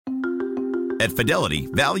At Fidelity,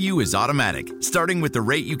 value is automatic, starting with the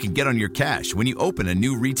rate you can get on your cash when you open a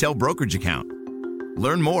new retail brokerage account.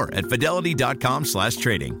 Learn more at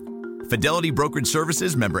fidelity.com/trading. Fidelity Brokerage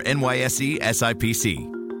Services, member NYSE SIPC.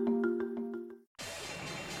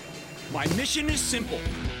 My mission is simple,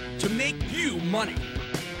 to make you money.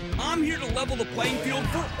 I'm here to level the playing field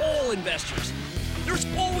for all investors. There's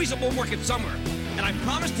always a bull market somewhere, and I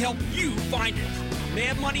promise to help you find it.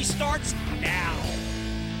 Mad Money starts now.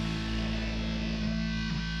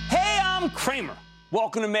 Hey, I'm Cramer.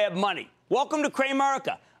 Welcome to Mad Money. Welcome to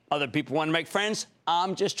Cramerica. Other people want to make friends.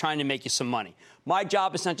 I'm just trying to make you some money. My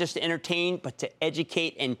job is not just to entertain, but to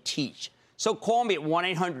educate and teach. So call me at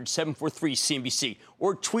 1-800-743-CNBC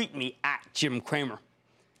or tweet me at Jim Cramer.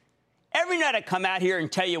 Every night I come out here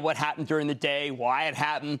and tell you what happened during the day, why it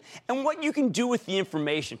happened, and what you can do with the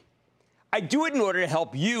information. I do it in order to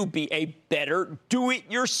help you be a better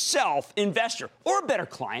do-it-yourself investor or a better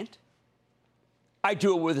client. I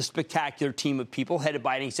do it with a spectacular team of people headed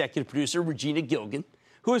by an executive producer, Regina Gilligan,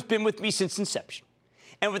 who has been with me since inception.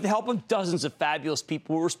 And with the help of dozens of fabulous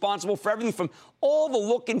people who are responsible for everything from all the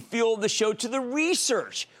look and feel of the show to the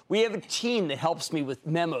research. We have a team that helps me with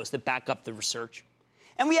memos that back up the research.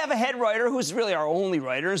 And we have a head writer who's really our only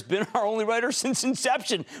writer, has been our only writer since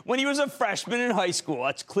inception, when he was a freshman in high school.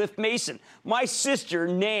 That's Cliff Mason, my sister,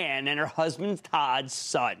 Nan, and her husband, Todd's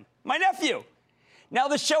son, my nephew. Now,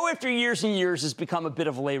 the show, after years and years, has become a bit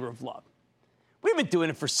of a labor of love. We've been doing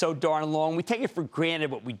it for so darn long. We take it for granted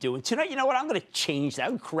what we do. And tonight, you know what? I'm going to change that.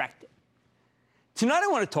 I'm going to correct it. Tonight, I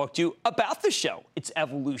want to talk to you about the show, its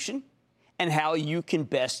evolution, and how you can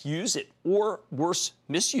best use it, or worse,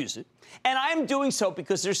 misuse it. And I'm doing so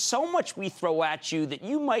because there's so much we throw at you that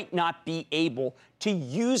you might not be able to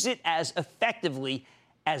use it as effectively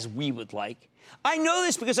as we would like. I know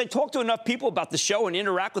this because I talk to enough people about the show and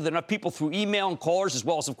interact with enough people through email and callers, as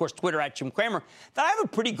well as, of course, Twitter at Jim Cramer, that I have a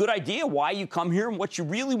pretty good idea why you come here and what you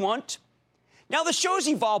really want. Now, the show's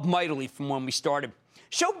evolved mightily from when we started.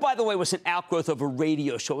 Show, by the way, was an outgrowth of a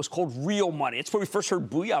radio show. It was called Real Money. It's where we first heard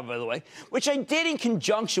Booyah, by the way, which I did in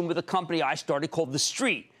conjunction with a company I started called The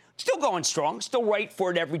Street. Still going strong, still write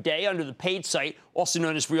for it every day under the paid site, also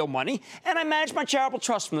known as Real Money, and I manage my charitable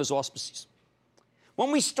trust from those auspices.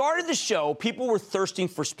 When we started the show, people were thirsting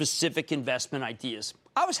for specific investment ideas.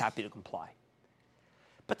 I was happy to comply.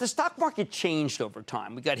 But the stock market changed over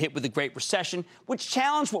time. We got hit with the Great Recession, which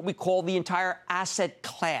challenged what we call the entire asset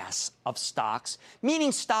class of stocks,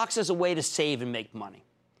 meaning stocks as a way to save and make money.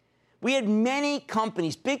 We had many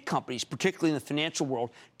companies, big companies, particularly in the financial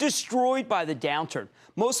world, destroyed by the downturn,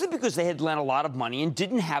 mostly because they had lent a lot of money and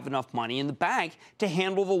didn't have enough money in the bank to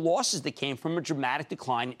handle the losses that came from a dramatic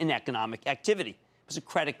decline in economic activity. It was a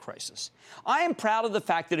credit crisis. I am proud of the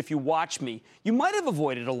fact that if you watch me, you might have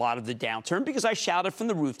avoided a lot of the downturn because I shouted from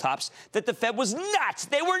the rooftops that the Fed was nuts.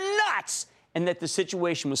 They were nuts. And that the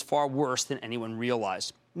situation was far worse than anyone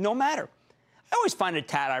realized. No matter. I always find it a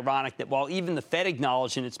tad ironic that while even the Fed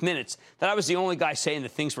acknowledged in its minutes that I was the only guy saying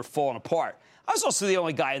that things were falling apart, I was also the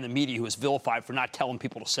only guy in the media who was vilified for not telling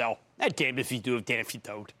people to sell. Damn if you do, damn if you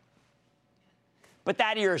don't. But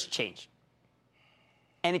that era has changed.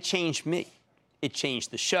 And it changed me. It changed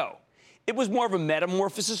the show. It was more of a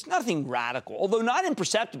metamorphosis, nothing radical, although not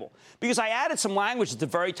imperceptible, because I added some language at the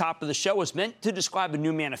very top of the show was meant to describe a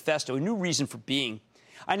new manifesto, a new reason for being.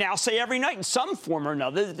 I now say every night in some form or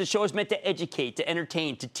another that the show is meant to educate, to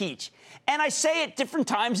entertain, to teach. And I say it different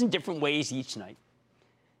times in different ways each night.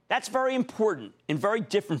 That's very important and very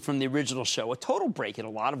different from the original show, a total break in a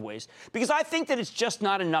lot of ways, because I think that it's just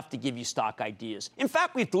not enough to give you stock ideas. In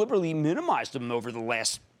fact, we've deliberately minimized them over the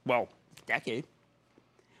last, decade.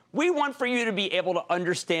 We want for you to be able to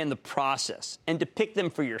understand the process and to pick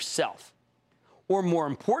them for yourself. Or more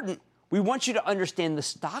important, we want you to understand the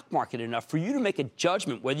stock market enough for you to make a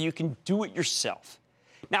judgment whether you can do it yourself.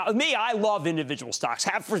 Now, with me, I love individual stocks,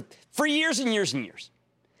 have for years and years and years.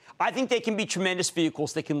 I think they can be tremendous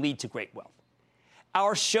vehicles that can lead to great wealth.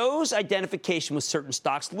 Our show's identification with certain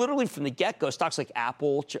stocks, literally from the get-go, stocks like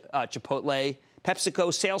Apple, Chipotle, PepsiCo,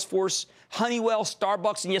 Salesforce, Honeywell,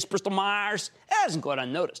 Starbucks, and yes, Bristol-Myers, it hasn't gone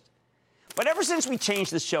unnoticed. But ever since we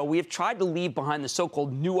changed the show, we have tried to leave behind the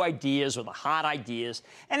so-called new ideas or the hot ideas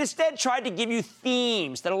and instead tried to give you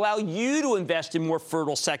themes that allow you to invest in more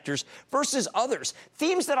fertile sectors versus others.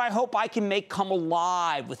 Themes that I hope I can make come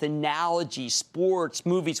alive with analogies, sports,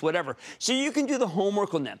 movies, whatever, so you can do the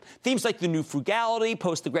homework on them. Themes like the new frugality,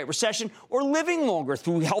 post the Great Recession, or living longer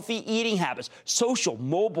through healthy eating habits, social,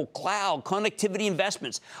 mobile, cloud, connectivity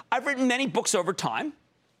investments. I've written many books over time.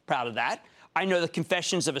 Proud of that. I know the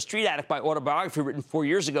Confessions of a Street Addict, my autobiography written 4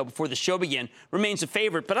 years ago before the show began, remains a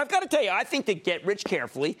favorite. But I've got to tell you, I think that Get Rich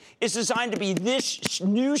Carefully is designed to be this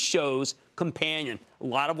new show's companion. A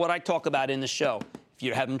lot of what I talk about in the show, if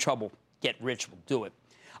you're having trouble, Get Rich will do it.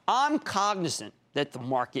 I'm cognizant that the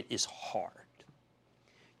market is hard.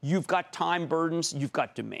 You've got time burdens, you've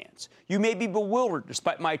got demands. You may be bewildered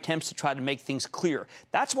despite my attempts to try to make things clear.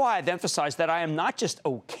 That's why I've emphasized that I am not just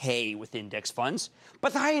okay with index funds,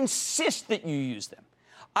 but that I insist that you use them.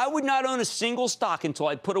 I would not own a single stock until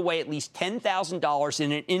I put away at least $10,000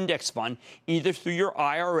 in an index fund, either through your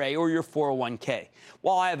IRA or your 401k.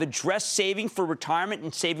 While I have addressed saving for retirement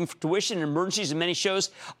and saving for tuition and emergencies in many shows,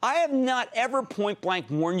 I have not ever point-blank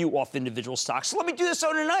warned you off individual stocks. So let me do this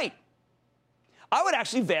on tonight. I would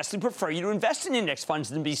actually vastly prefer you to invest in index funds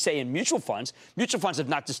than be, say, in mutual funds. Mutual funds have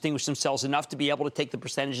not distinguished themselves enough to be able to take the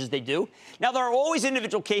percentages they do. Now, there are always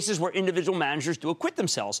individual cases where individual managers do acquit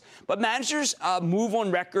themselves. But managers move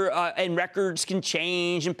on record, and records can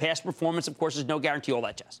change, and past performance, of course, is no guarantee, all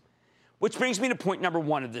that jazz. Which brings me to point number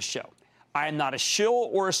one of this show. I am not a shill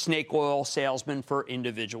or a snake oil salesman for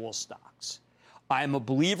individual stocks. I am a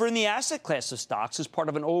believer in the asset class of stocks as part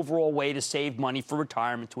of an overall way to save money for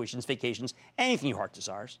retirement, tuitions, vacations, anything your heart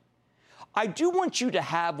desires. I do want you to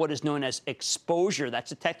have what is known as exposure,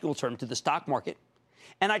 that's a technical term, to the stock market.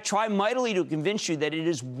 And I try mightily to convince you that it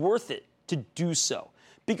is worth it to do so,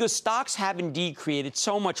 because stocks have indeed created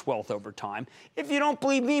so much wealth over time. If you don't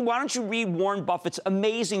believe me, why don't you read Warren Buffett's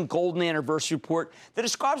amazing Golden Anniversary report that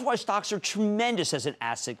describes why stocks are tremendous as an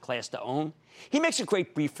asset class to own? He makes a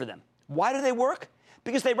great brief for them. Why do they work?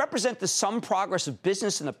 Because they represent the sum progress of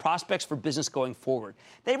business and the prospects for business going forward.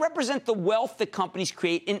 They represent the wealth that companies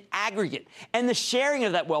create in aggregate and the sharing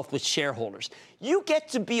of that wealth with shareholders. You get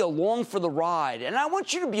to be along for the ride, and I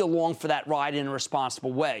want you to be along for that ride in a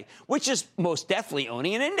responsible way, which is most definitely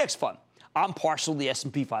owning an index fund. I'm partial to the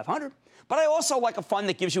S&P 500. But I also like a fund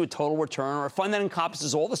that gives you a total return, or a fund that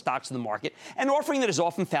encompasses all the stocks in the market, an offering that is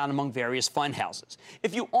often found among various fund houses.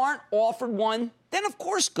 If you aren't offered one, then of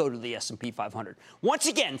course go to the S&P 500. Once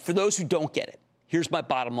again, for those who don't get it, here's my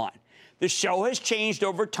bottom line. The show has changed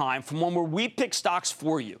over time from one where we pick stocks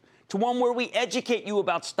for you to one where we educate you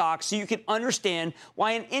about stocks so you can understand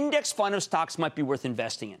why an index fund of stocks might be worth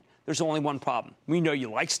investing in. There's only one problem. We know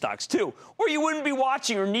you like stocks, too, or you wouldn't be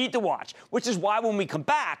watching or need to watch, which is why when we come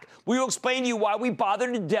back, we will explain to you why we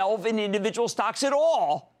bother to delve in individual stocks at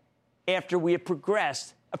all after we have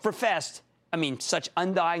professed such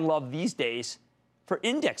undying love these days for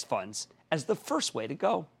index funds as the first way to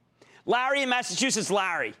go. Larry in Massachusetts.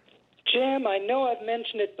 Larry. Jim, I know I've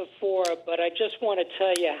mentioned it before, but I just want to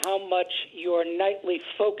tell you how much your nightly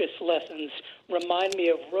focus lessons remind me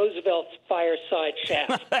of Roosevelt's fireside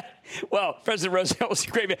chat. Well, President Roosevelt was a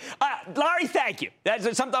great man. Larry, thank you.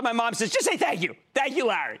 That's sometimes my mom says, just say thank you. Thank you,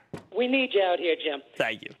 Larry. We need you out here, Jim.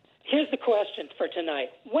 Thank you. Here's the question for tonight.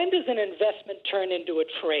 When does an investment turn into a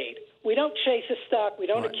trade? We don't chase a stock. We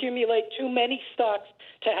don't accumulate too many stocks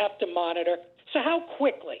to have to monitor. So how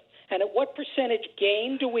quickly and at what percentage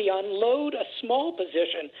gain do we unload a small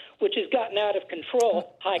position which has gotten out of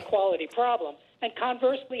control, high-quality problem, and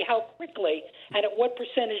conversely, how quickly and at what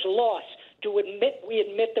percentage loss do we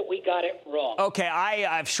admit that we got it wrong? Okay, I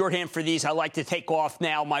have shorthand for these. I like to take off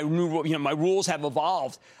now. My rules have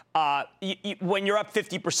evolved. When you're up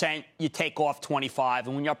 50%, you take off 25,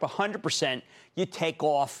 and when you're up 100%, you take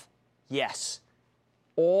off, yes,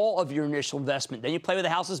 all of your initial investment. Then you play with the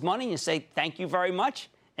house's money and you say, thank you very much,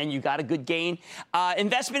 and you got a good gain.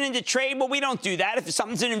 Investment into trade, well, we don't do that. If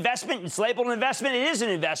something's an investment, it's labeled an investment, it is an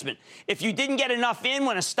investment. If you didn't get enough in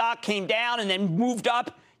when a stock came down and then moved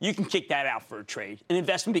up, you can kick that out for a trade. An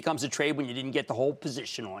investment becomes a trade when you didn't get the whole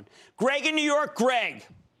position on. Greg in New York. Greg.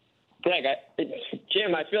 Greg,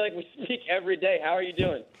 Jim, I feel like we speak every day. How are you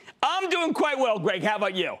doing? I'm doing quite well, Greg. How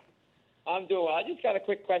about you? I'm doing well. I just got a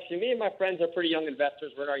quick question. Me and my friends are pretty young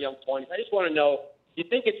investors. We're in our young 20s. I just want to know, do you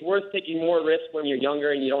think it's worth taking more risk when you're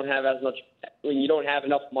younger and you don't have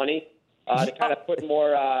enough money to kind of put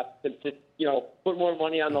more put more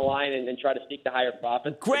money on the line and try to seek the higher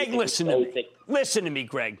profits? Greg, listen to me. Listen to me,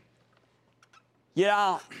 Greg.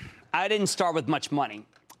 Yeah, I didn't start with much money,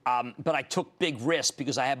 but I took big risks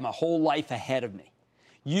because I had my whole life ahead of me.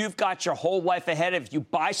 You've got your whole life ahead of you. You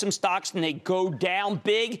buy some stocks and they go down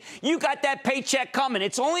big, you got that paycheck coming.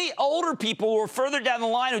 It's only older people who are further down the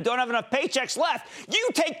line who don't have enough paychecks left. You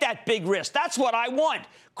take that big risk. That's what I want.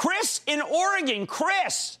 Chris in Oregon.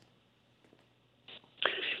 Chris.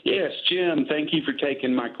 Yes, Jim, thank you for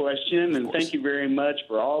taking my question, and thank you very much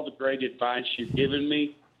for all the great advice you've given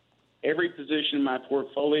me. every position in my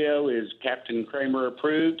portfolio is Captain Cramer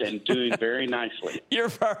approved and doing very nicely. You're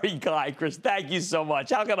very kind, Chris. Thank you so much.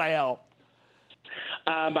 How can I help?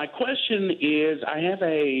 My question is, I have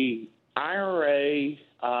a IRA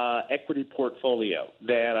equity portfolio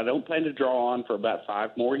that I don't plan to draw on for about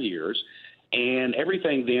 5 more years, and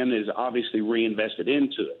everything then is obviously reinvested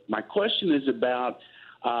into it. My question is about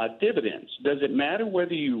dividends. Does it matter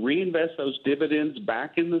whether you reinvest those dividends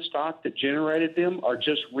back in the stock that generated them or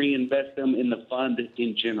just reinvest them in the fund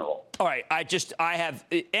in general? All right.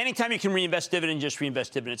 Anytime you can reinvest dividend, just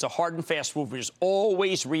reinvest dividend. It's a hard and fast rule. Just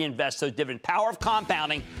always reinvest those dividend. Power of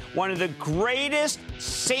compounding. One of the greatest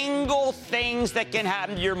single things that can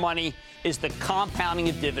happen to your money is the compounding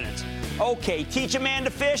of dividends. Okay, teach a man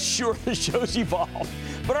to fish. Sure, the show's evolved.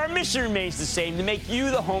 But our mission remains the same, to make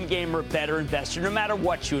you, the home gamer, a better investor, no matter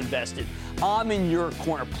what you invested. I'm in your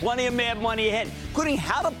corner. Plenty of mad money ahead, including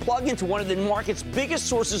how to plug into one of the market's biggest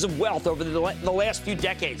sources of wealth over the last few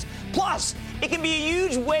decades. Plus, it can be a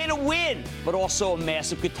huge way to win, but also a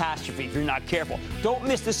massive catastrophe if you're not careful. Don't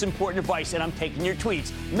miss this important advice, and I'm taking your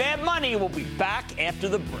tweets. Mad Money will be back after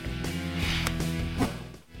the break.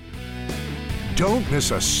 Don't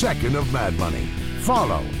miss a second of Mad Money.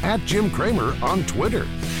 Follow @Jim Cramer on Twitter.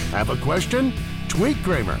 Have a question? Tweet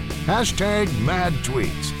Cramer.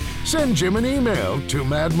 #MadTweets. Send Jim an email to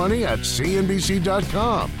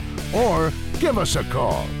madmoney@cnbc.com or give us a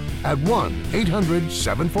call at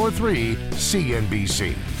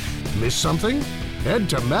 1-800-743-CNBC. Miss something? Head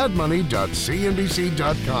to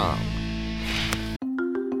madmoney.cnbc.com.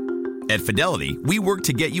 At Fidelity, we work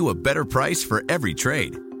to get you a better price for every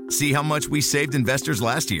trade. See how much we saved investors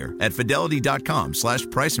last year at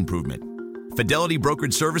fidelity.com/price improvement. Fidelity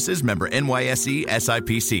Brokerage Services, member NYSE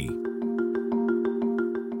SIPC.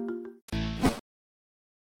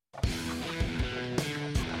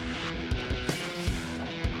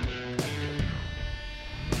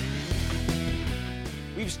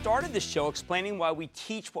 We've started the show explaining why we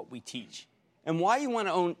teach what we teach and why you want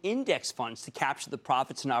to own index funds to capture the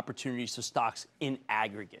profits and opportunities of stocks in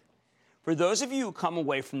aggregate. For those of you who come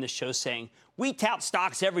away from this show saying, we tout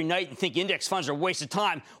stocks every night and think index funds are a waste of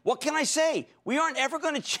time, what can I say? We aren't ever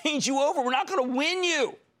going to change you over. We're not going to win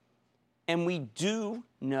you. And we do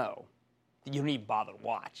know that you don't even bother to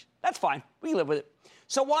watch. That's fine. We can live with it.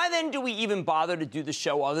 So why then do we even bother to do the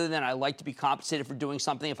show other than I like to be compensated for doing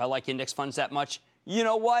something if I like index funds that much? You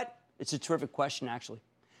know what? It's a terrific question, actually.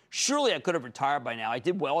 Surely I could have retired by now. I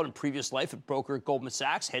did well in a previous life at broker at Goldman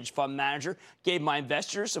Sachs, hedge fund manager, gave my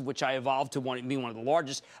investors, of which I evolved to be one of the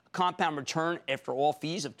largest, a compound return after all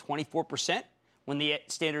fees of 24%, when the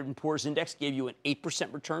Standard & Poor's Index gave you an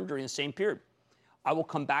 8% return during the same period. I will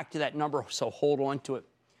come back to that number, so hold on to it.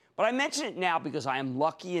 But I mention it now because I am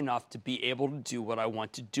lucky enough to be able to do what I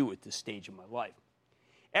want to do at this stage of my life.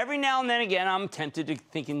 Every now and then again, I'm tempted to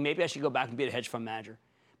thinking maybe I should go back and be a hedge fund manager.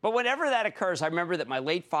 But whenever that occurs, I remember that my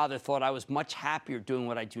late father thought I was much happier doing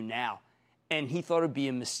what I do now. And he thought it would be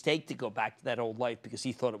a mistake to go back to that old life because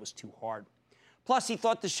he thought it was too hard. Plus, he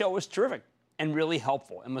thought the show was terrific and really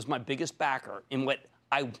helpful and was my biggest backer in what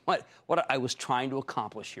I was trying to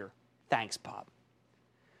accomplish here. Thanks, Bob.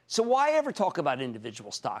 So why ever talk about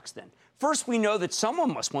individual stocks then? First, we know that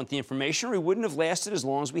someone must want the information or we wouldn't have lasted as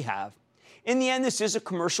long as we have. In the end, this is a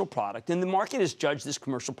commercial product, and the market has judged this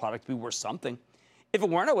commercial product to be worth something. If it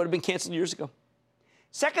weren't, I would have been canceled years ago.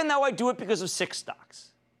 Second, though, I do it because of 6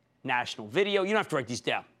 stocks. National Video, you don't have to write these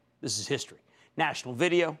down. This is history. National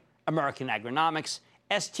Video, American Agronomics,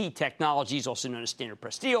 ST Technologies, also known as Standard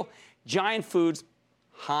Press Steel, Giant Foods,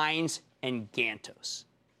 Heinz, and Gantos.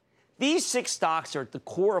 These 6 stocks are at the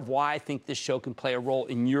core of why I think this show can play a role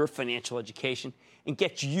in your financial education and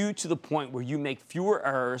get you to the point where you make fewer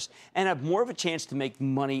errors and have more of a chance to make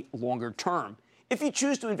money longer term if you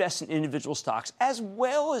choose to invest in individual stocks as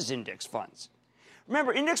well as index funds.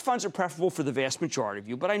 Remember, index funds are preferable for the vast majority of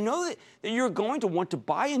you, but I know that you're going to want to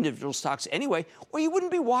buy individual stocks anyway, or you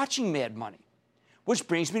wouldn't be watching Mad Money. Which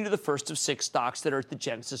brings me to the first of 6 stocks that are at the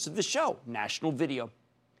genesis of the show, National Video.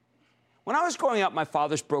 When I was growing up, my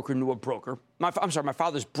father's broker knew a broker. My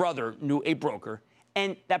father's brother knew a broker,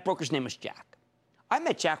 and that broker's name was Jack. I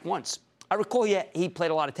met Jack once. I recall he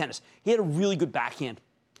played a lot of tennis. He had a really good backhand.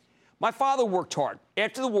 My father worked hard.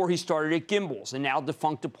 After the war, he started at Gimbel's, a now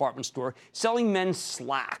defunct department store, selling men's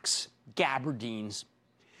slacks, gabardines.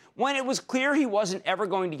 When it was clear he wasn't ever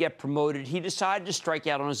going to get promoted, he decided to strike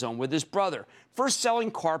out on his own with his brother, first selling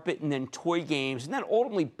carpet and then toy games, and then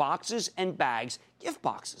ultimately boxes and bags, gift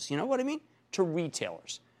boxes, you know what I mean, to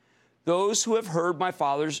retailers. Those who have heard my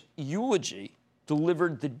father's eulogy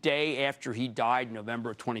delivered the day after he died in November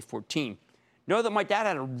of 2014 know that my dad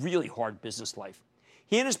had a really hard business life.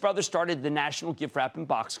 He and his brother started the National Gift Wrap and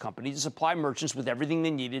Box Company to supply merchants with everything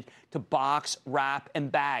they needed to box, wrap,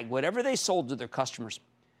 and bag whatever they sold to their customers.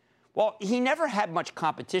 Well, he never had much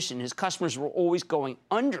competition. His customers were always going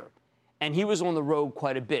under, and he was on the road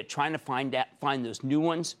quite a bit, trying to find those new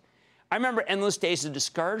ones. I remember endless days of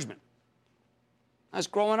discouragement. I was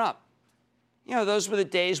growing up. You know, those were the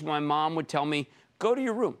days when my mom would tell me, go to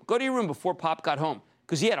your room before Pop got home,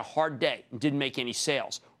 because he had a hard day and didn't make any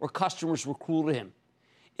sales, or customers were cruel to him.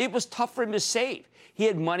 It was tough for him to save. He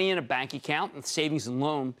had money in a bank account and savings and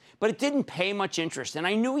loan, but it didn't pay much interest, and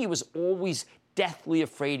I knew he was always deathly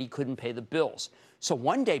afraid he couldn't pay the bills. So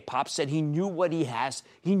one day, Pop said he knew what he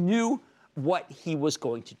was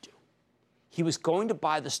going to do. He was going to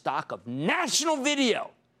buy the stock of National Video,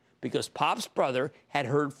 because Pop's brother had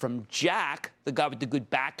heard from Jack, the guy with the good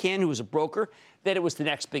backhand who was a broker, that it was the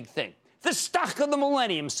next big thing. The stock of the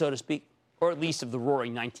millennium, so to speak, or at least of the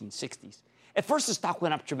roaring 1960s. At first, the stock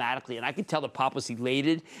went up dramatically, and I could tell that Pop was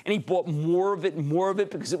elated, and he bought more of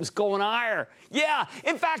it because it was going higher. Yeah,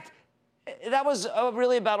 in fact, that was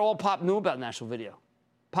really about all Pop knew about National Video.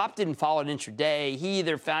 Pop didn't follow it intraday. He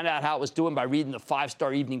either found out how it was doing by reading the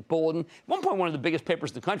 5-Star Evening Bulletin, at one point one of the biggest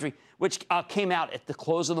papers in the country, which came out at the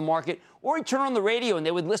close of the market, or he turned on the radio and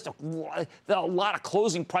they would list a lot of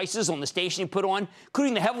closing prices on the station he put on,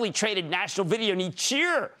 including the heavily traded National Video, and he'd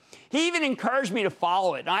cheer. He even encouraged me to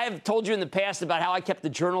follow it. And I have told you in the past about how I kept the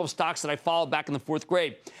journal of stocks that I followed back in the 4th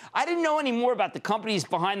grade. I didn't know any more about the companies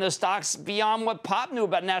behind those stocks beyond what Pop knew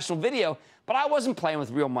about National Video, but I wasn't playing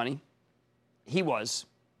with real money. He was.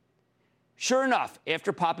 Sure enough,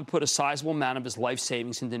 after Pop had put a sizable amount of his life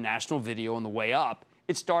savings into National Video on the way up,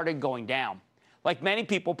 it started going down. Like many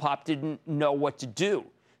people, Pop didn't know what to do.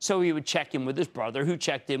 So he would check in with his brother, who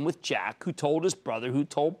checked in with Jack, who told his brother, who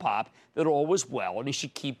told Pop that all was well and he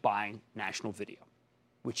should keep buying National Video,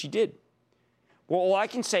 which he did. Well, all I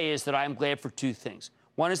can say is that I am glad for two things.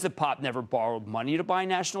 One is that Pop never borrowed money to buy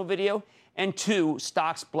National Video, and two,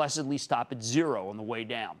 stocks blessedly stop at zero on the way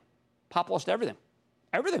down. Pop lost everything.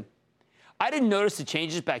 Everything. I didn't notice the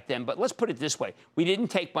changes back then, but let's put it this way. We didn't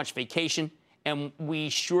take much vacation, and we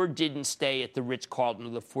sure didn't stay at the Ritz-Carlton or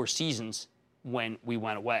the Four Seasons when we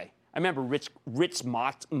went away. I remember Ritz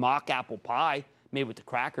mock apple pie made with the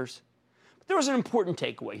crackers. But there was an important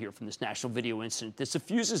takeaway here from this National Video incident that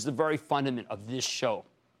suffuses the very fundament of this show.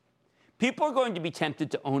 People are going to be tempted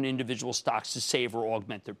to own individual stocks to save or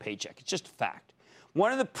augment their paycheck. It's just a fact.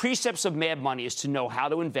 One of the precepts of Mad Money is to know how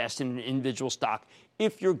to invest in an individual stock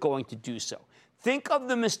if you're going to do so. Think of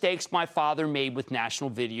the mistakes my father made with National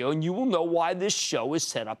Video, and you will know why this show is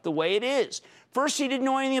set up the way it is. First, he didn't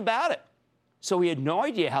know anything about it. So he had no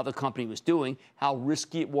idea how the company was doing, how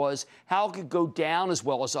risky it was, how it could go down as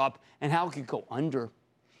well as up, and how it could go under.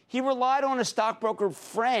 He relied on a stockbroker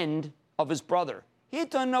friend of his brother. He had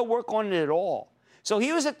done no work on it at all. So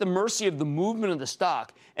he was at the mercy of the movement of the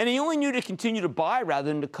stock, and he only knew to continue to buy rather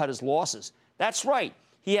than to cut his losses. That's right.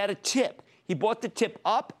 He had a tip. He bought the tip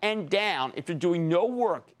up and down after doing no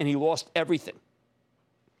work, and he lost everything.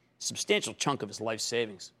 A substantial chunk of his life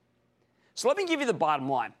savings. So let me give you the bottom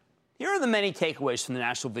line. Here are the many takeaways from the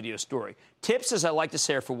National Video story. Tips, as I like to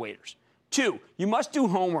say, are for waiters. 2, you must do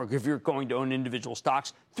homework if you're going to own individual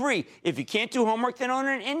stocks. 3, if you can't do homework, then own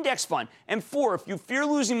an index fund. And 4, if you fear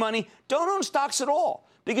losing money, don't own stocks at all,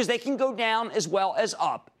 because they can go down as well as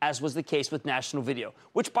up, as was the case with National Video,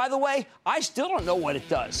 which, by the way, I still don't know what it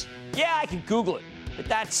does. Yeah, I can Google it, but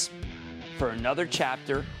that's for another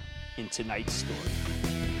chapter in tonight's story.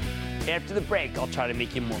 After the break, I'll try to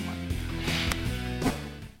make you more money.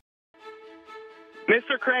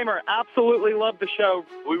 Mr. Cramer, absolutely love the show.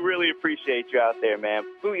 We really appreciate you out there, man.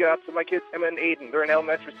 Booyah to my kids, Emma and Aiden. They're in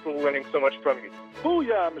elementary school learning so much from you.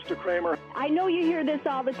 Booyah, Mr. Cramer. I know you hear this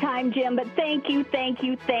all the time, Jim, but thank you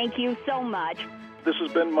so much. This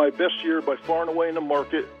has been my best year by far and away in the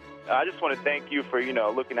market. I just want to thank you for,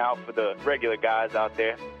 looking out for the regular guys out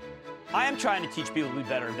there. I am trying to teach people to be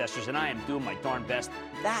better investors, and I am doing my darn best.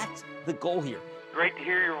 That's the goal here. Great to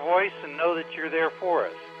hear your voice and know that you're there for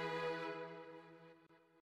us.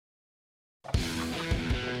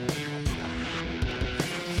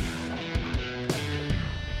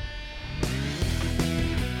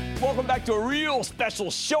 Welcome back to a real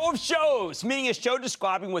special show of shows, meaning a show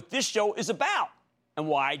describing what this show is about and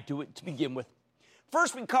why I do it to begin with.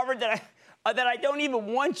 First, we covered that I don't even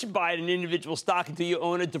want you to buy an individual stock until you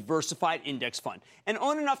own a diversified index fund and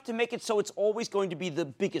own enough to make it so it's always going to be the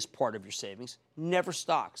biggest part of your savings, never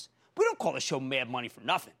stocks. We don't call the show Mad Money for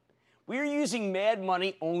nothing. We are using Mad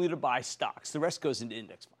Money only to buy stocks. The rest goes into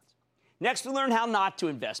index funds. Next, we learn how not to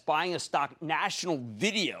invest, buying a stock, National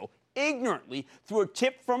Video, ignorantly through a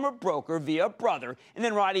tip from a broker via a brother, and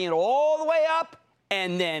then riding it all the way up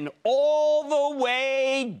and then all the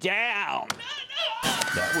way down.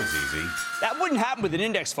 That was easy. That wouldn't happen with an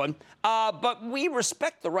index fund, but we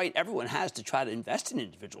respect the right everyone has to try to invest in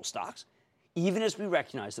individual stocks, even as we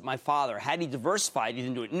recognize that my father, had he diversified it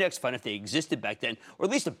into an index fund if they existed back then, or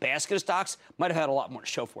at least a basket of stocks, might have had a lot more to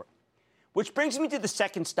show for it. Which brings me to the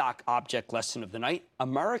second stock object lesson of the night,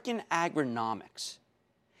 American agronomics.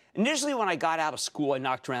 Initially, when I got out of school, I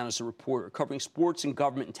knocked around as a reporter, covering sports and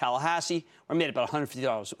government in Tallahassee, where I made about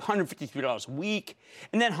 $153 a week,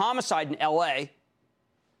 and then homicide in L.A.,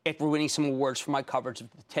 after winning some awards for my coverage of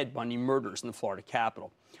the Ted Bundy murders in the Florida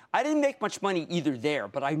Capitol. I didn't make much money either there,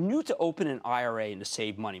 but I knew to open an IRA and to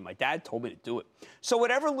save money. My dad told me to do it. So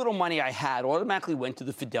whatever little money I had automatically went to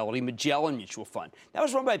the Fidelity Magellan Mutual Fund. That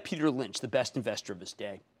was run by Peter Lynch, the best investor of his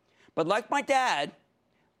day. But like my dad,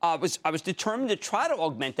 I was determined to try to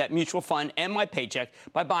augment that mutual fund and my paycheck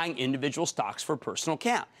by buying individual stocks for a personal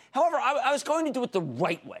account. However, I was going to do it the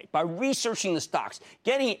right way, by researching the stocks,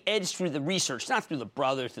 getting an edge through the research, not through the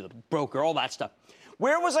brother, through the broker, all that stuff.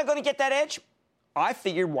 Where was I going to get that edge? I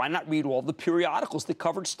figured, why not read all the periodicals that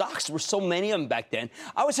covered stocks? There were so many of them back then.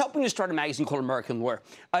 I was helping to start a magazine called American Lawyer,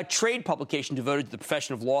 a trade publication devoted to the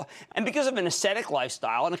profession of law. And because of an ascetic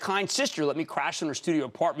lifestyle and a kind sister let me crash in her studio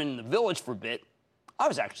apartment in the Village for a bit, I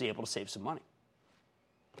was actually able to save some money.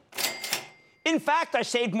 In fact, I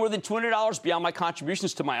saved more than $200 beyond my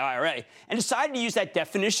contributions to my IRA and decided to use that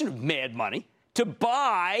definition of mad money to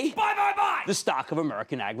buy the stock of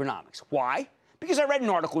American agronomics. Why? Because I read an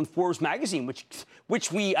article in Forbes magazine,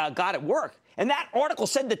 which we got at work. And that article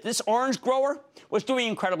said that this orange grower was doing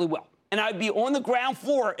incredibly well. And I'd be on the ground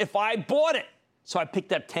floor if I bought it. So I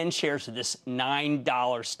picked up 10 shares of this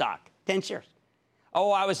 $9 stock. 10 shares.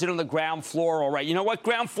 Oh, I was in on the ground floor, all right. You know what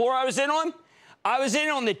ground floor I was in on? I was in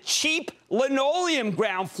on the cheap linoleum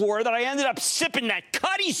ground floor that I ended up sipping that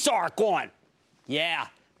Cuddy Sark on. Yeah,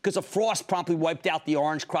 because a frost promptly wiped out the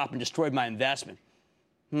orange crop and destroyed my investment.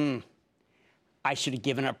 I should have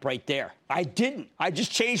given up right there. I didn't. I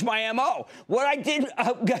just changed my MO. What I did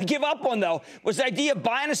give up on, though, was the idea of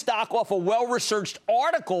buying a stock off a well-researched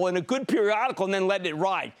article in a good periodical and then letting it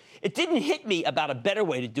ride. It didn't hit me about a better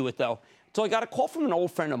way to do it, though, until I got a call from an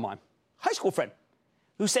old friend of mine, high school friend,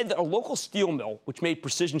 who said that a local steel mill, which made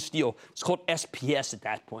precision steel, it's called SPS at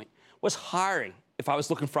that point, was hiring if I was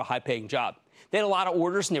looking for a high-paying job. They had a lot of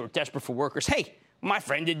orders, and they were desperate for workers. Hey, my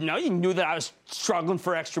friend didn't know. You knew that I was struggling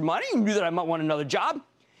for extra money. You knew that I might want another job.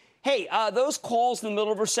 Hey, those calls in the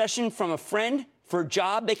middle of a recession from a friend for a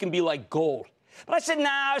job, they can be like gold. But I said,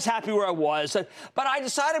 I was happy where I was. But I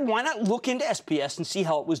decided, why not look into SPS and see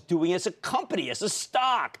how it was doing as a company, as a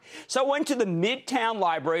stock? So I went to the Midtown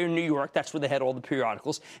Library in New York, that's where they had all the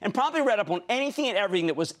periodicals, and promptly read up on anything and everything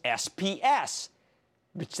that was SPS,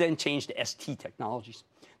 which then changed to ST Technologies.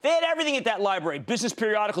 They had everything at that library, business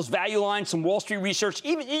periodicals, value lines, some Wall Street research,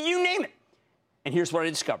 even you name it. And here's what I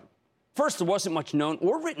discovered. First, there wasn't much known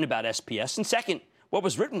or written about SPS. And second, what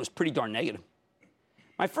was written was pretty darn negative.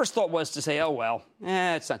 My first thought was to say, oh, well,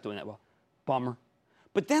 it's not doing that well. Bummer.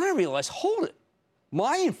 But then I realized, hold it.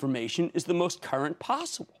 My information is the most current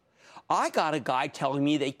possible. I got a guy telling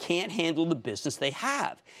me they can't handle the business they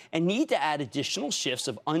have and need to add additional shifts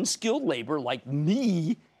of unskilled labor like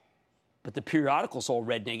me, but the periodicals all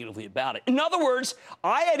read negatively about it. In other words,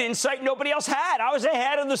 I had insight nobody else had. I was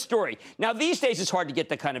ahead of the story. Now, these days, it's hard to get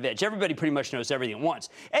that kind of edge. Everybody pretty much knows everything at once.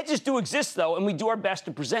 Edges do exist, though, and we do our best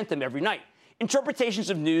to present them every night.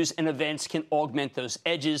 Interpretations of news and events can augment those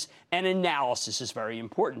edges, and analysis is very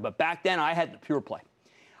important. But back then, I had the pure play.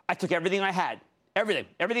 I took everything I had,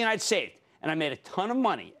 everything I'd saved, and I made a ton of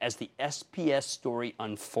money as the SPS story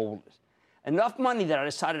unfolded. Enough money that I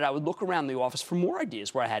decided I would look around the office for more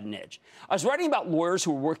ideas where I had an edge. I was writing about lawyers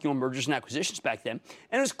who were working on mergers and acquisitions back then,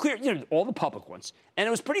 and it was clear, all the public ones. And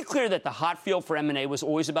it was pretty clear that the hot field for M&A was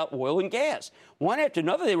always about oil and gas. One after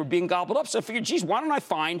another, they were being gobbled up. So I figured, geez, why don't I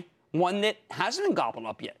find one that hasn't been gobbled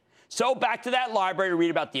up yet? So back to that library to read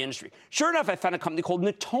about the industry. Sure enough, I found a company called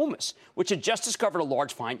Natomas, which had just discovered a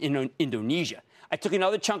large find in Indonesia. I took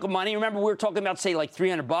another chunk of money. Remember, we were talking about, say, like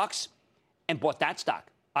 $300, and bought that stock.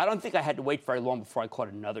 I don't think I had to wait very long before I caught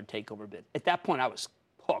another takeover bid. At that point, I was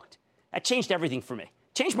hooked. That changed everything for me.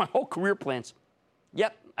 Changed my whole career plans.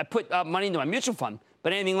 Yep, I put money into my mutual fund,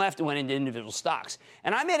 but anything left went into individual stocks.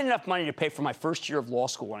 And I made enough money to pay for my first year of law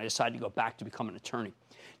school when I decided to go back to become an attorney.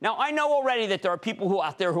 Now, I know already that there are people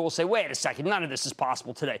out there who will say, wait a second, none of this is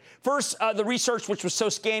possible today. First, the research, which was so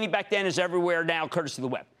scanty back then, is everywhere now, courtesy of the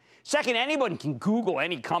web. Second, anyone can Google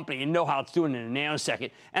any company and know how it's doing in a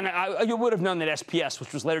nanosecond. And you would have known that SPS,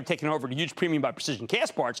 which was later taken over at a huge premium by Precision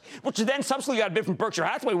Castparts, which then subsequently got a bid from Berkshire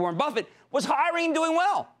Hathaway, Warren Buffett, was hiring and doing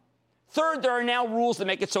well. Third, there are now rules that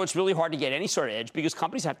make it so it's really hard to get any sort of edge because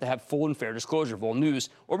companies have to have full and fair disclosure of all news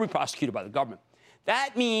or be prosecuted by the government.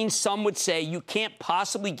 That means some would say you can't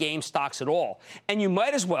possibly game stocks at all, and you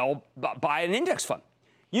might as well buy an index fund.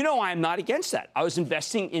 You know I am not against that. I was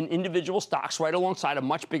investing in individual stocks right alongside a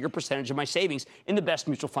much bigger percentage of my savings in the best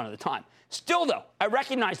mutual fund at the time. Still, though, I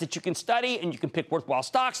recognize that you can study and you can pick worthwhile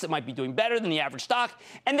stocks that might be doing better than the average stock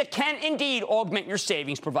and that can indeed augment your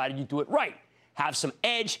savings provided you do it right. Have some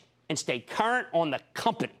edge and stay current on the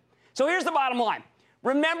company. So here's the bottom line.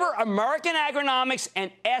 Remember American Agronomics and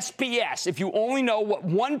SPS. If you only know what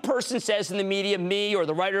one person says in the media, me or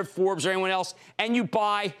the writer of Forbes or anyone else, and you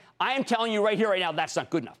buy, I am telling you right here, right now, that's not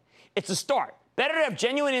good enough. It's a start. Better to have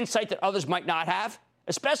genuine insight that others might not have,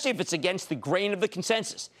 especially if it's against the grain of the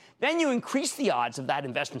consensus. Then you increase the odds of that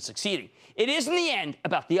investment succeeding. It is, in the end,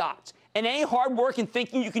 about the odds. And any hard work and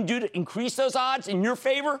thinking you can do to increase those odds in your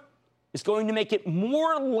favor is going to make it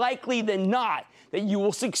more likely than not that you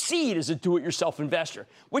will succeed as a do-it-yourself investor,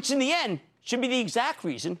 which in the end should be the exact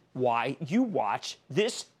reason why you watch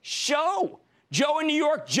this show. Joe in New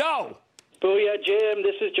York. Joe. Booyah, Jim.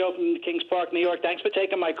 This is Joe from Kings Park, New York. Thanks for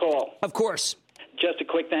taking my call. Of course. Just a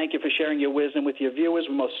quick thank you for sharing your wisdom with your viewers.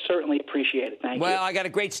 We most certainly appreciate it. Thank you. Well, I got a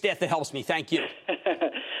great staff that helps me. Thank you.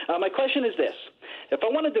 My question is this. If I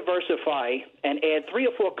want to diversify and add 3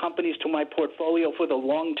 or 4 companies to my portfolio for the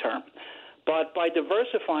long term, but by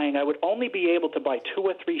diversifying, I would only be able to buy 2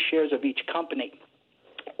 or 3 shares of each company.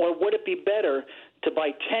 Or would it be better to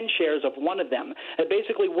buy 10 shares of one of them? And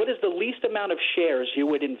basically, what is the least amount of shares you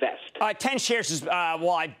would invest? 10 shares is,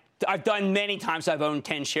 I've done many times. I've owned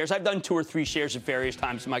 10 shares. I've done 2 or 3 shares at various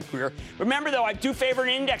times in my career. Remember, though, I do favor an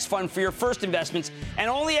index fund for your first investments, and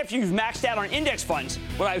only after you've maxed out on index funds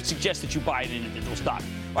would I suggest that you buy an individual stock.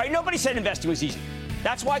 All right, nobody said investing was easy.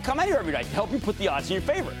 That's why I come out here every night to help you put the odds in your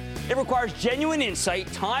favor. It requires genuine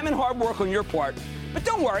insight, time, and hard work on your part. But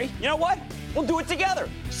don't worry, you know what? We'll do it together.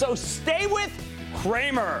 So stay with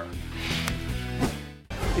Cramer.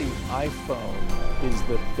 The iPhone is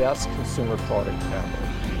the best consumer product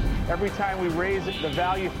ever. Every time we raise the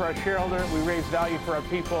value for our shareholder, we raise value for our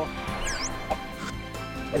people.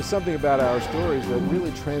 There's something about our stories that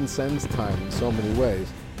really transcends time in so many ways.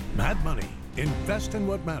 Mad Money. Invest in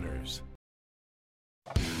what matters.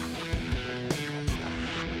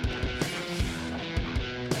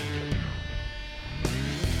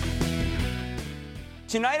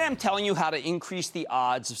 Tonight, I'm telling you how to increase the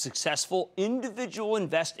odds of successful individual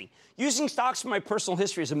investing using stocks from my personal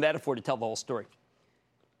history as a metaphor to tell the whole story.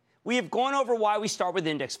 We have gone over why we start with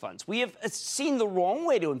index funds. We have seen the wrong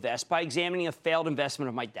way to invest by examining a failed investment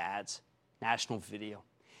of my dad's, National Video.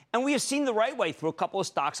 And we have seen the right way through a couple of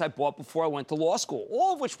stocks I bought before I went to law school,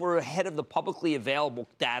 all of which were ahead of the publicly available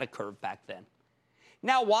data curve back then.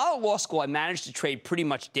 Now, while at law school, I managed to trade pretty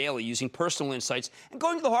much daily using personal insights and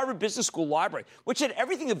going to the Harvard Business School library, which had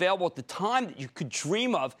everything available at the time that you could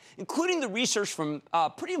dream of, including the research from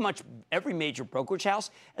pretty much every major brokerage house,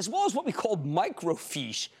 as well as what we called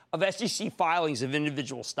microfiche of SEC filings of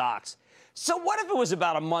individual stocks. So what if it was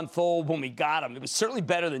about a month old when we got them? It was certainly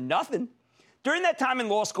better than nothing. During that time in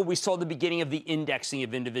law school, we saw the beginning of the indexing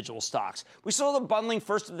of individual stocks. We saw the bundling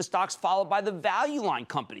first of the stocks followed by the Value Line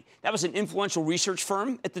Company. That was an influential research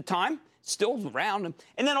firm at the time, still around,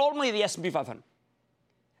 and then ultimately the S&P 500.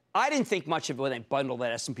 I didn't think much of it when they bundled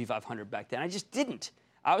that S&P 500 back then. I just didn't.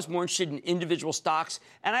 I was more interested in individual stocks,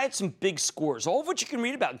 and I had some big scores, all of which you can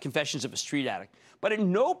read about in Confessions of a Street Addict. But at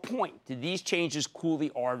no point did these changes cool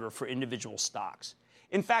the ardor for individual stocks.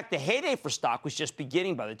 In fact, the heyday for stock was just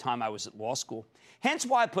beginning by the time I was at law school. Hence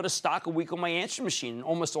why I put a stock a week on my answer machine, and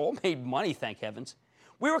almost all made money, thank heavens.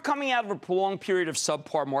 We were coming out of a prolonged period of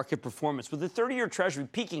subpar market performance, with the 30-year Treasury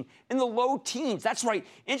peaking in the low teens. That's right,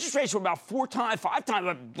 interest rates were about 4 times, 5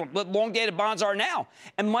 times what long-dated bonds are now.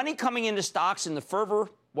 And money coming into stocks in the fervor,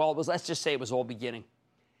 well, let's just say it was all beginning.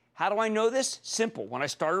 How do I know this? Simple. When I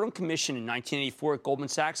started on commission in 1984 at Goldman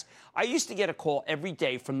Sachs, I used to get a call every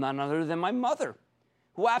day from none other than my mother,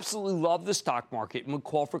 who absolutely loved the stock market and would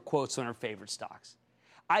call for quotes on her favorite stocks.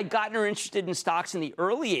 I'd gotten her interested in stocks in the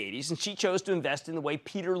early 80s, and she chose to invest in the way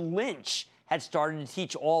Peter Lynch had started to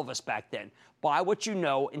teach all of us back then. Buy what you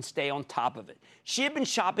know and stay on top of it. She had been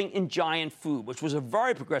shopping in Giant Food, which was a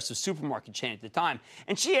very progressive supermarket chain at the time,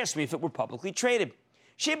 and she asked me if it were publicly traded.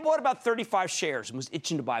 She had bought about 35 shares and was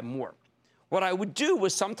itching to buy more. What I would do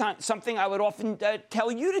was something I would often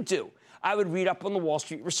tell you to do. I would read up on the Wall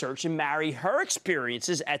Street research and marry her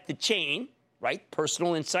experiences at the chain right?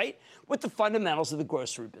 Personal insight with the fundamentals of the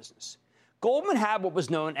grocery business. Goldman had what was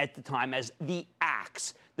known at the time as the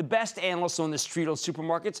Axe, the best analyst on the street on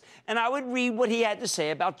supermarkets, and I would read what he had to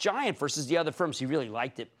say about Giant versus the other firms. He really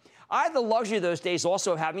liked it. I had the luxury of those days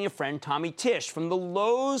also of having a friend, Tommy Tisch, from the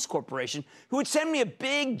Lowe's Corporation, who would send me a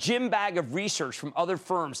big gym bag of research from other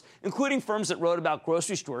firms, including firms that wrote about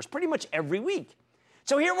grocery stores pretty much every week.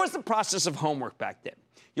 So here was the process of homework back then.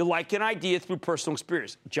 You like an idea through personal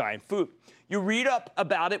experience, Giant Food. You read up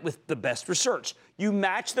about it with the best research. You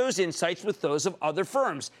match those insights with those of other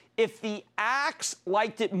firms. If the Axe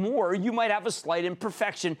liked it more, you might have a slight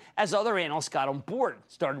imperfection as other analysts got on board,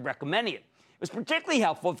 started recommending it. It was particularly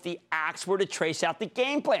helpful if the Axe were to trace out the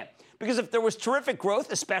game plan. Because if there was terrific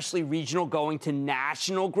growth, especially regional going to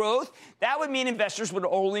national growth, that would mean investors would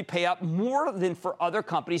only pay up more than for other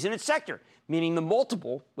companies in its sector, meaning the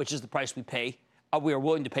multiple, which is the price we are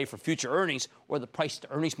willing to pay for future earnings, or the price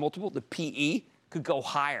to earnings multiple, the PE, could go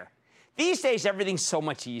higher. These days, everything's so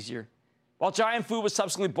much easier. While Giant Food was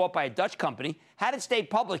subsequently bought by a Dutch company, had it stayed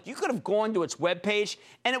public, you could have gone to its webpage,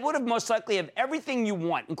 and it would have most likely have everything you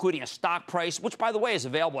want, including a stock price, which, by the way, is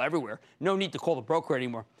available everywhere. No need to call the broker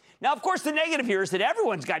anymore. Now, of course, the negative here is that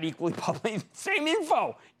everyone's got equally public, same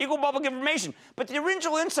info, equal public information. But the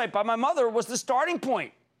original insight by my mother was the starting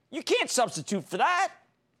point. You can't substitute for that.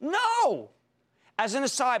 No. As an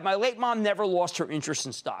aside, my late mom never lost her interest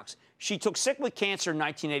in stocks. She took sick with cancer in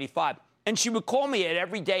 1985. And she would call me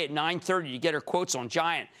every day at 9:30 to get her quotes on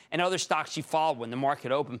Giant and other stocks she followed when the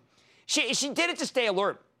market opened. She did it to stay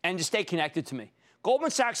alert and to stay connected to me.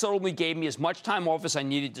 Goldman Sachs only gave me as much time off as I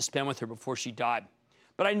needed to spend with her before she died.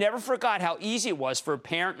 But I never forgot how easy it was for a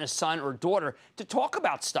parent and a son or daughter to talk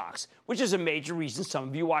about stocks, which is a major reason some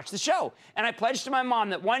of you watch the show. And I pledged to my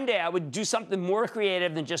mom that one day I would do something more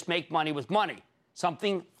creative than just make money with money,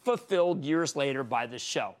 something fulfilled years later by this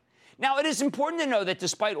show. Now, it is important to know that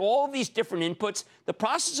despite all of these different inputs, the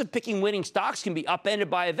process of picking winning stocks can be upended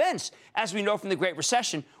by events, as we know from the Great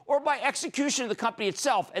Recession, or by execution of the company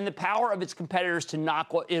itself and the power of its competitors to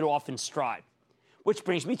knock it off in stride. Which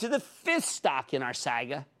brings me to the fifth stock in our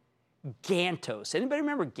saga, Gantos. Anybody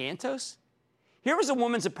remember Gantos? Here was a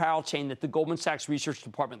women's apparel chain that the Goldman Sachs research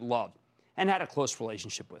department loved and had a close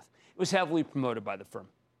relationship with. It was heavily promoted by the firm.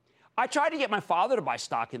 I tried to get my father to buy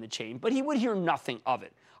stock in the chain, but he would hear nothing of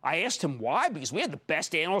it. I asked him why, because we had the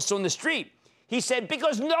best analysts on the street. He said,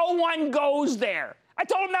 because no one goes there. I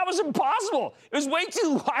told him that was impossible. It was way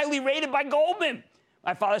too highly rated by Goldman.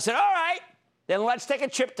 My father said, all right, then let's take a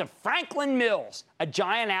trip to Franklin Mills, a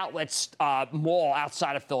giant outlet mall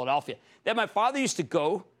outside of Philadelphia that my father used to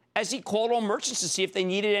go as he called on merchants to see if they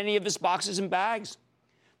needed any of his boxes and bags.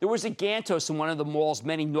 There was a Gantos in one of the mall's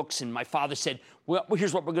many nooks, and my father said, well,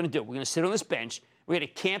 here's what we're going to do. We're going to sit on this bench. We're going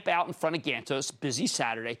to camp out in front of Gantos, busy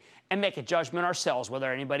Saturday, and make a judgment ourselves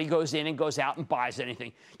whether anybody goes in and goes out and buys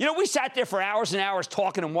anything. You know, we sat there for hours and hours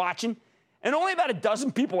talking and watching, and only about a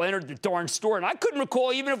dozen people entered the darn store, and I couldn't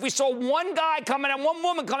recall even if we saw one guy coming out, one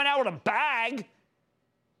woman coming out with a bag.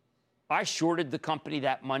 I shorted the company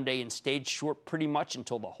that Monday and stayed short pretty much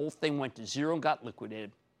until the whole thing went to zero and got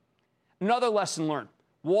liquidated. Another lesson learned.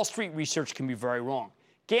 Wall Street research can be very wrong.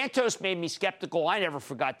 Gantos made me skeptical. I never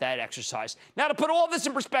forgot that exercise. Now, to put all this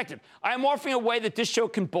in perspective, I am offering a way that this show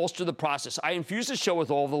can bolster the process. I infuse the show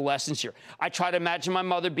with all the lessons here. I try to imagine my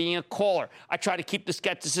mother being a caller. I try to keep the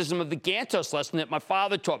skepticism of the Gantos lesson that my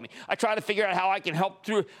father taught me. I try to figure out how I can help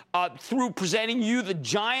through presenting you the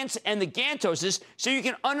giants and the Gantoses so you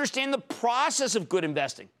can understand the process of good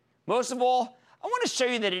investing. Most of all, I want to show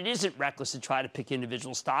you that it isn't reckless to try to pick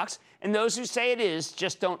individual stocks, and those who say it is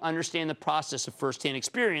just don't understand the process of first-hand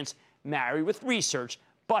experience, married with research,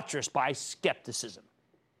 buttressed by skepticism.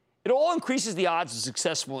 It all increases the odds of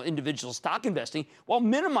successful individual stock investing while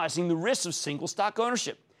minimizing the risks of single stock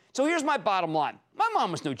ownership. So here's my bottom line. My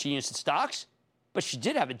mom was no genius at stocks, but she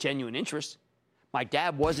did have a genuine interest. My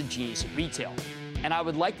dad was a genius at retail, and I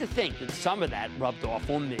would like to think that some of that rubbed off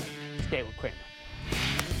on me. Stay with Cramer.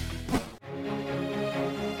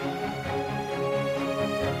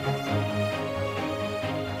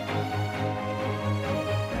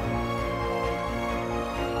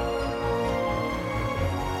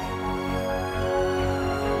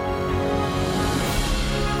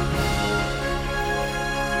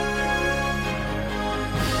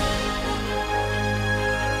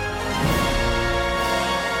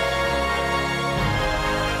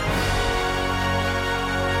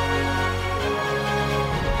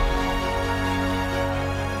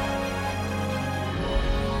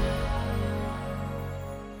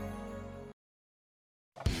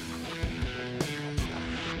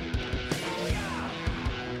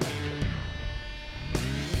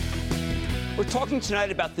 We're talking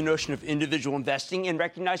tonight about the notion of individual investing and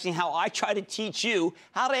recognizing how I try to teach you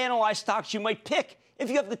how to analyze stocks you might pick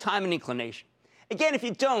if you have the time and inclination. Again, if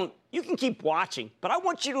you don't, you can keep watching, but I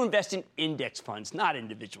want you to invest in index funds, not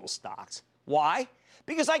individual stocks. Why?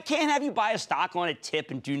 Because I can't have you buy a stock on a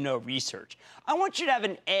tip and do no research. I want you to have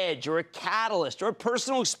an edge or a catalyst or a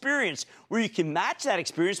personal experience where you can match that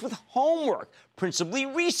experience with homework, principally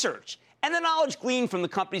research, and the knowledge gleaned from the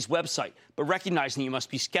company's website, but recognizing you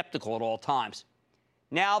must be skeptical at all times.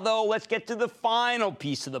 Now, though, let's get to the final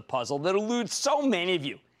piece of the puzzle that eludes so many of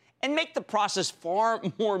you and make the process far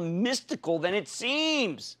more mystical than it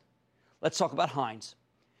seems. Let's talk about Heinz.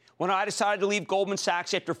 When I decided to leave Goldman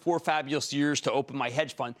Sachs after 4 fabulous years to open my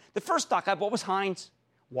hedge fund, the first stock I bought was Heinz.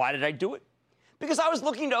 Why did I do it? Because I was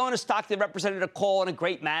looking to own a stock that represented a call and a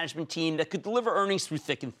great management team that could deliver earnings through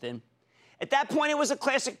thick and thin. At that point, it was a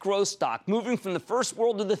classic growth stock, moving from the first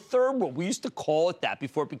world to the third world. We used to call it that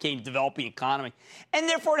before it became a developing economy. And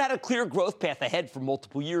therefore, it had a clear growth path ahead for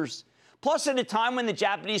multiple years. Plus, at a time when the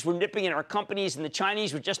Japanese were nipping at our companies and the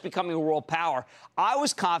Chinese were just becoming a world power, I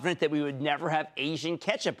was confident that we would never have Asian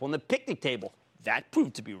ketchup on the picnic table. That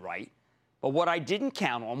proved to be right. But what I didn't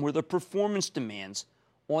count on were the performance demands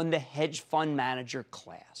on the hedge fund manager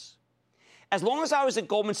class. As long as I was at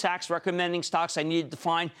Goldman Sachs recommending stocks, I needed to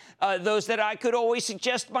find those that I could always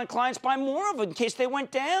suggest my clients buy more of in case they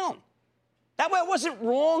went down. That way I wasn't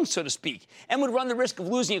wrong, so to speak, and would run the risk of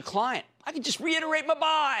losing a client. I could just reiterate my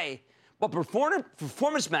buy. But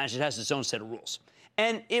performance management has its own set of rules.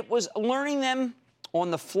 And it was learning them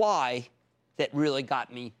on the fly that really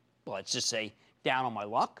got me, well, let's just say, down on my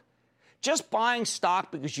luck. Just buying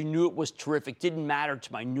stock because you knew it was terrific didn't matter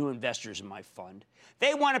to my new investors in my fund.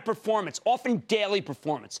 They wanted performance, often daily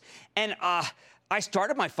performance. And I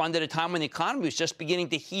started my fund at a time when the economy was just beginning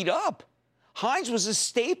to heat up. Heinz was a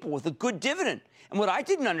staple with a good dividend. And what I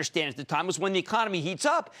didn't understand at the time was when the economy heats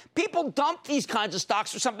up, people dump these kinds of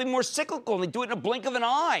stocks for something more cyclical, and they do it in a blink of an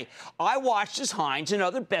eye. I watched as Heinz and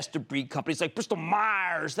other best-of-breed companies like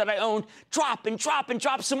Bristol-Myers that I owned drop and drop and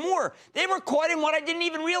drop some more. They were caught in what I didn't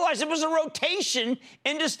even realize. It was a rotation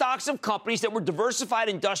into stocks of companies that were diversified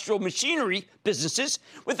industrial machinery businesses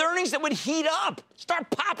with earnings that would heat up, start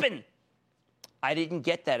popping. I didn't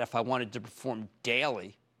get that if I wanted to perform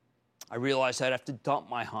daily. I realized I'd have to dump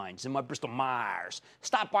my Heinz and my Bristol-Myers,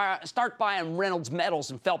 start buying Reynolds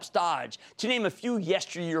Metals and Phelps Dodge, to name a few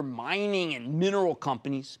yesteryear mining and mineral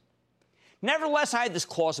companies. Nevertheless, I had this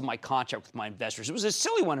clause in my contract with my investors. It was a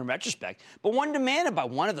silly one in retrospect, but one demanded by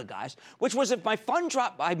one of the guys, which was if my fund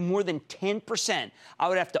dropped by more than 10%, I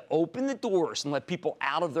would have to open the doors and let people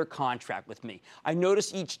out of their contract with me. I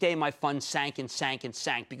noticed each day my fund sank and sank and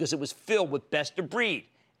sank because it was filled with best of breed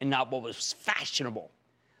and not what was fashionable.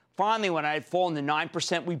 Finally, when I had fallen to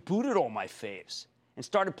 9%, we booted all my faves and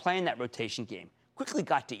started playing that rotation game. Quickly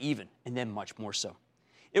got to even, and then much more so.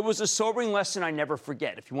 It was a sobering lesson I never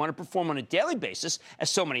forget. If you want to perform on a daily basis, as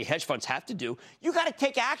so many hedge funds have to do, you got to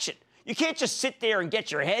take action. You can't just sit there and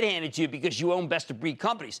get your head handed to you because you own best-of-breed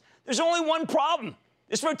companies. There's only one problem.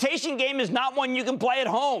 This rotation game is not one you can play at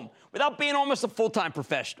home without being almost a full-time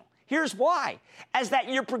professional. Here's why. As that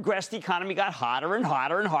year progressed, the economy got hotter and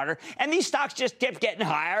hotter and hotter, and these stocks just kept getting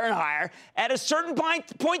higher and higher. At a certain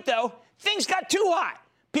point, though, things got too hot.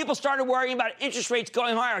 People started worrying about interest rates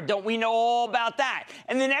going higher. Don't we know all about that?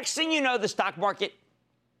 And the next thing you know, the stock market,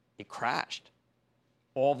 it crashed.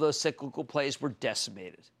 All those cyclical plays were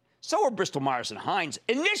decimated. So were Bristol-Myers and Heinz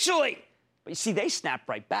initially. But you see, they snapped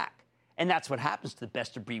right back. And that's what happens to the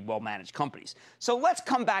best-of-breed, well-managed companies. So let's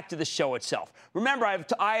come back to the show itself. Remember,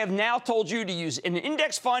 I have now told you to use an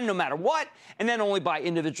index fund no matter what, and then only buy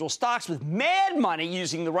individual stocks with mad money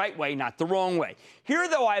using the right way, not the wrong way. Here,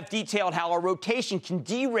 though, I have detailed how a rotation can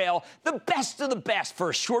derail the best of the best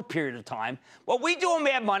for a short period of time. What we do on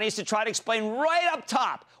Mad Money is to try to explain right up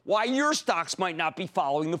top why your stocks might not be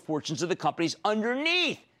following the fortunes of the companies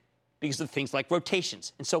underneath because of things like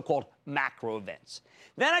rotations and so-called macro events.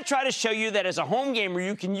 Then I try to show you that as a home gamer,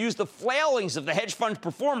 you can use the flailings of the hedge fund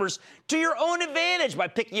performers to your own advantage by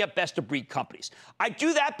picking up best-of-breed companies. I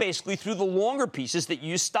do that basically through the longer pieces that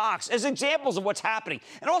use stocks as examples of what's happening,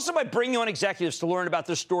 and also by bringing on executives to learn about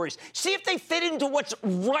their stories. See if they fit into what's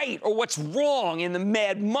right or what's wrong in the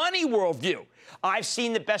Mad Money worldview. I've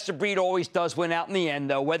seen that best of breed always does win out in the end,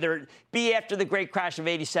 though, whether it be after the great crash of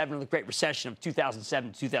 87 or the great recession of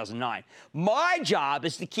 2007 to 2009. My job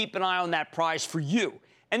is to keep an eye on that prize for you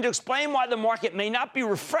and to explain why the market may not be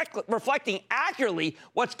reflecting accurately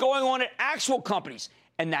what's going on at actual companies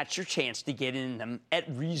and that's your chance to get in them at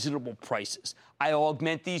reasonable prices. I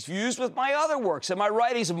augment these views with my other works and my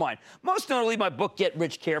writings of mine, most notably my book, Get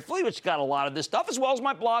Rich Carefully, which got a lot of this stuff, as well as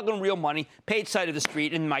my blog on Real Money, Paid Side of the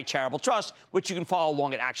Street, and my charitable trust, which you can follow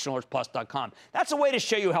along at actionalertsplus.com. That's a way to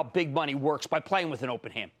show you how big money works by playing with an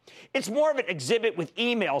open hand. It's more of an exhibit with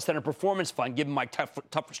emails than a performance fund, given my tough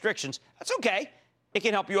restrictions. That's okay. It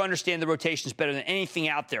can help you understand the rotations better than anything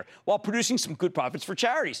out there while producing some good profits for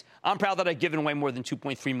charities. I'm proud that I've given away more than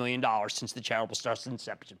 $2.3 million since the charitable trust's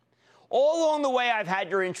inception. All along the way, I've had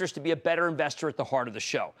your interest to be a better investor at the heart of the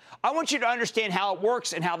show. I want you to understand how it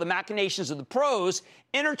works and how the machinations of the pros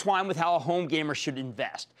intertwine with how a home gamer should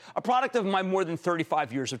invest, a product of my more than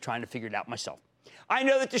 35 years of trying to figure it out myself. I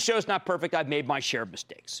know that the show's not perfect. I've made my share of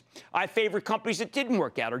mistakes. I favored companies that didn't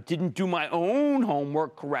work out or didn't do my own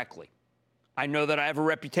homework correctly. I know that I have a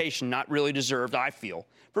reputation not really deserved, I feel,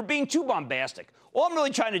 for being too bombastic. All I'm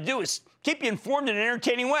really trying to do is keep you informed in an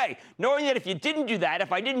entertaining way, knowing that if you didn't do that,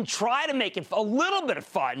 if I didn't try to make it a little bit of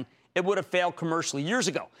fun, it would have failed commercially years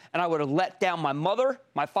ago, and I would have let down my mother,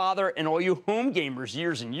 my father, and all you home gamers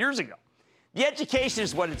years and years ago. The education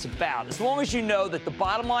is what it's about, as long as you know that the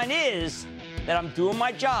bottom line is that I'm doing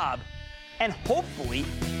my job and hopefully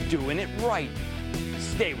doing it right.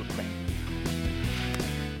 Stay with me.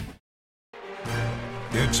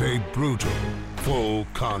 It's a brutal,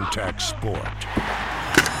 full-contact sport.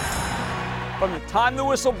 From the time the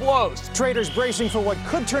whistle blows, Traders bracing for what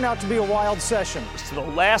could turn out to be a wild session. To the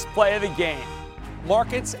last play of the game.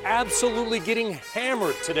 Markets absolutely getting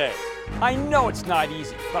hammered today. I know it's not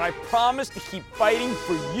easy, but I promise to keep fighting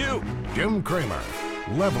for you. Jim Cramer,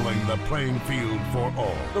 leveling the playing field for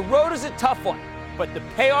all. The road is a tough one, but the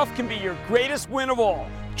payoff can be your greatest win of all.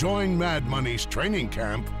 Join Mad Money's training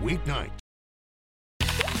camp weeknight.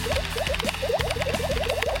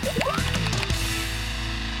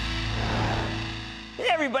 Hey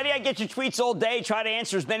everybody, I get your tweets all day, try to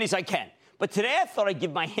answer as many as I can. But today I thought I'd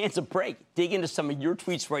give my hands a break, dig into some of your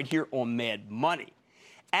tweets right here on Mad Money.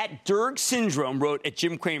 At Derg Syndrome wrote at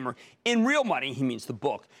Jim Cramer, in Real Money, he means the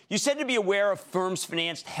book, you said to be aware of firms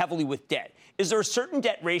financed heavily with debt. Is there a certain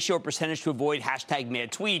debt ratio or percentage to avoid hashtag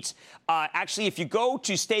mad tweets? Actually, if you go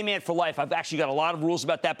to Stay Mad for Life, I've actually got a lot of rules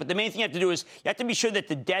about that. But the main thing you have to do is you have to be sure that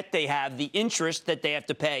the debt they have, the interest that they have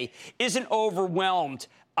to pay, isn't overwhelmed.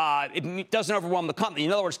 It doesn't overwhelm the company.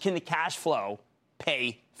 In other words, can the cash flow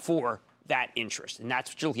pay for that interest? And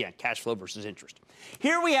that's what you're looking at, cash flow versus interest.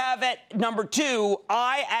 Here we have at number 2,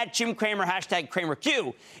 I at Jim Cramer, hashtag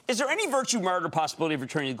CramerQ. Is there any virtue, merit, or possibility of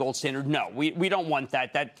returning to the gold standard? No, we don't want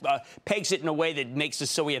that. That pegs it in a way that makes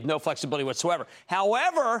us so we have no flexibility whatsoever.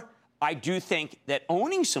 However, I do think that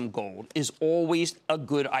owning some gold is always a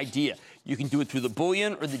good idea. You can do it through the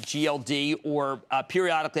bullion or the GLD, or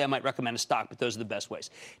periodically I might recommend a stock, but those are the best ways.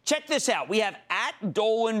 Check this out. We have at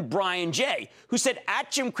Dolan Brian J., who said,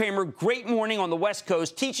 at Jim Cramer, great morning on the West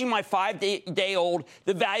Coast, teaching my 5-day-old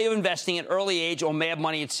the value of investing at early age on Mad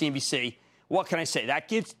Money at CNBC. What can I say? That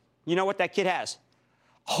kid, you know what that kid has?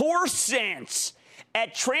 Horse sense.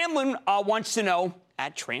 At Tramlin wants to know,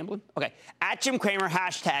 at Tramlin? Okay. At Jim Cramer,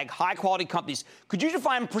 hashtag high-quality companies. Could you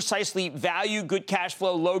define precisely value, good cash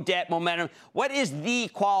flow, low debt, momentum? What is the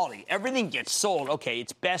quality? Everything gets sold. Okay,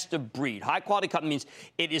 it's best of breed. High-quality company means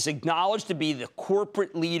it is acknowledged to be the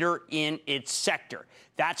corporate leader in its sector.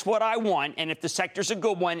 That's what I want, and if the sector's a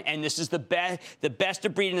good one, and this is the best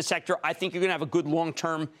of breed in the sector, I think you're going to have a good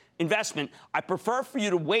long-term investment. I prefer for you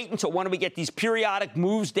to wait until when we get these periodic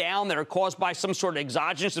moves down that are caused by some sort of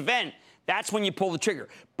exogenous event. That's when you pull the trigger.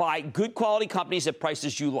 Buy good quality companies at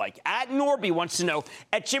prices you like. At Norby wants to know,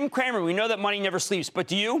 at Jim Cramer, we know that money never sleeps, but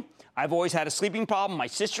do you? I've always had a sleeping problem. My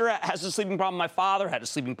sister has a sleeping problem. My father had a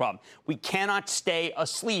sleeping problem. We cannot stay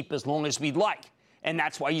asleep as long as we'd like, and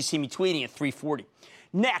that's why you see me tweeting at 340.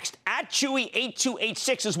 Next, at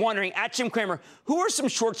Chewy8286 is wondering, at Jim Cramer, who are some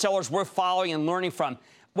short sellers worth following and learning from?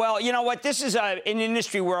 Well, you know what? This is an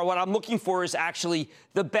industry where what I'm looking for is actually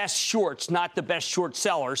the best shorts, not the best short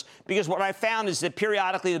sellers, because what I found is that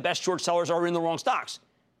periodically the best short sellers are in the wrong stocks.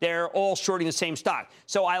 They're all shorting the same stock.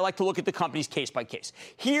 So I like to look at the companies case by case.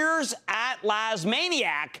 Here's at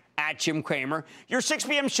Lasmaniac, at Jim Cramer. Your 6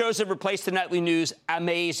 p.m. shows have replaced the nightly news.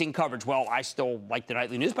 Amazing coverage. Well, I still like the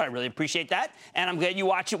nightly news, but I really appreciate that. And I'm glad you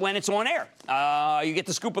watch it when it's on air. You get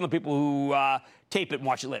the scoop on the people who tape it and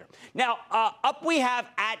watch it later. Now, up we have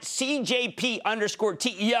at CJP_TEO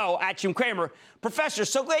at Jim Cramer. Professor,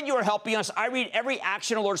 so glad you are helping us. I read every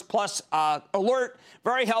Action Alerts Plus alert.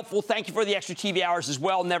 Very helpful. Thank you for the extra TV hours as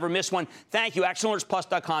well. Never miss one. Thank you.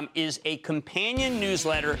 ActionAlertsPlus.com is a companion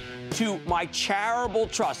newsletter to my charitable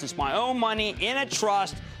trust. It's my own money in a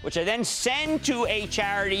trust. which I then send to a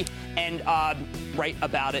charity and write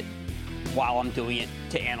about it while I'm doing it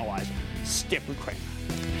to analyze it. Stick with Cramer.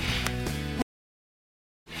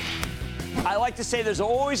 I like to say there's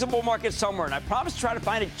always a bull market somewhere, and I promise to try to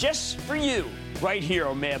find it just for you right here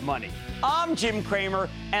on Mad Money. I'm Jim Cramer,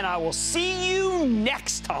 and I will see you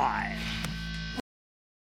next time.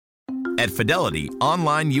 At Fidelity,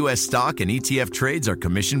 online U.S. stock and ETF trades are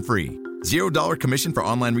commission-free. $0 commission for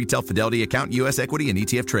online retail Fidelity account, U.S. equity, and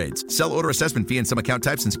ETF trades. Sell order assessment fee and some account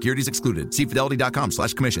types and securities excluded. See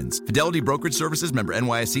Fidelity.com/commissions. Fidelity Brokerage Services, member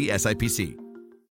NYSE SIPC.